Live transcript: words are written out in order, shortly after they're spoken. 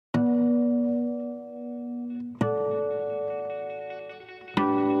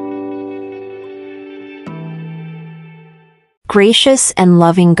Gracious and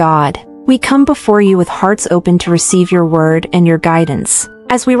loving God, we come before you with hearts open to receive your word and your guidance.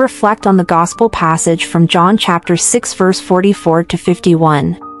 As we reflect on the gospel passage from John chapter 6 verse 44 to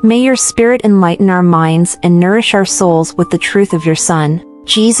 51, may your Spirit enlighten our minds and nourish our souls with the truth of your Son,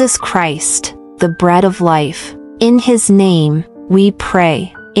 Jesus Christ, the bread of life. In his name, we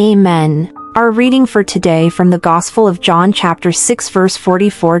pray. Amen. Our reading for today from the Gospel of John chapter 6 verse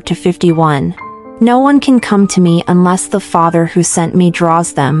 44 to 51. No one can come to me unless the Father who sent me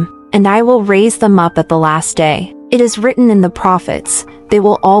draws them, and I will raise them up at the last day. It is written in the prophets, they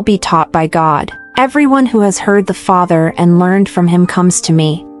will all be taught by God. Everyone who has heard the Father and learned from him comes to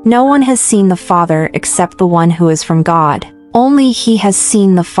me. No one has seen the Father except the one who is from God. Only he has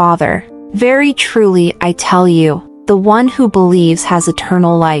seen the Father. Very truly I tell you, the one who believes has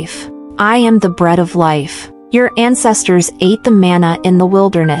eternal life. I am the bread of life. Your ancestors ate the manna in the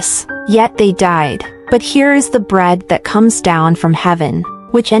wilderness, yet they died. But here is the bread that comes down from heaven,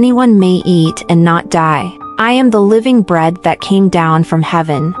 which anyone may eat and not die. I am the living bread that came down from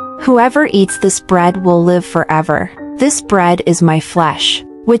heaven. Whoever eats this bread will live forever. This bread is my flesh,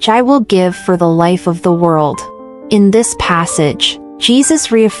 which I will give for the life of the world. In this passage,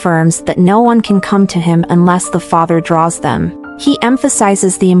 Jesus reaffirms that no one can come to him unless the Father draws them. He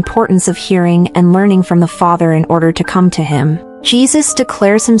emphasizes the importance of hearing and learning from the Father in order to come to him. Jesus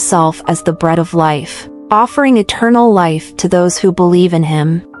declares himself as the bread of life, offering eternal life to those who believe in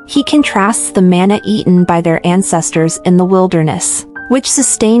him. He contrasts the manna eaten by their ancestors in the wilderness, which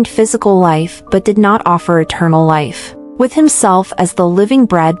sustained physical life but did not offer eternal life, with himself as the living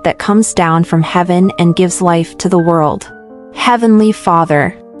bread that comes down from heaven and gives life to the world. Heavenly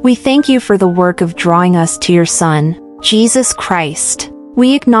Father, we thank you for the work of drawing us to your Son, Jesus Christ.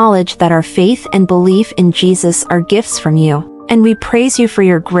 We acknowledge that our faith and belief in Jesus are gifts from you, and we praise you for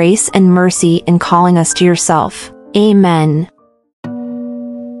your grace and mercy in calling us to yourself. Amen.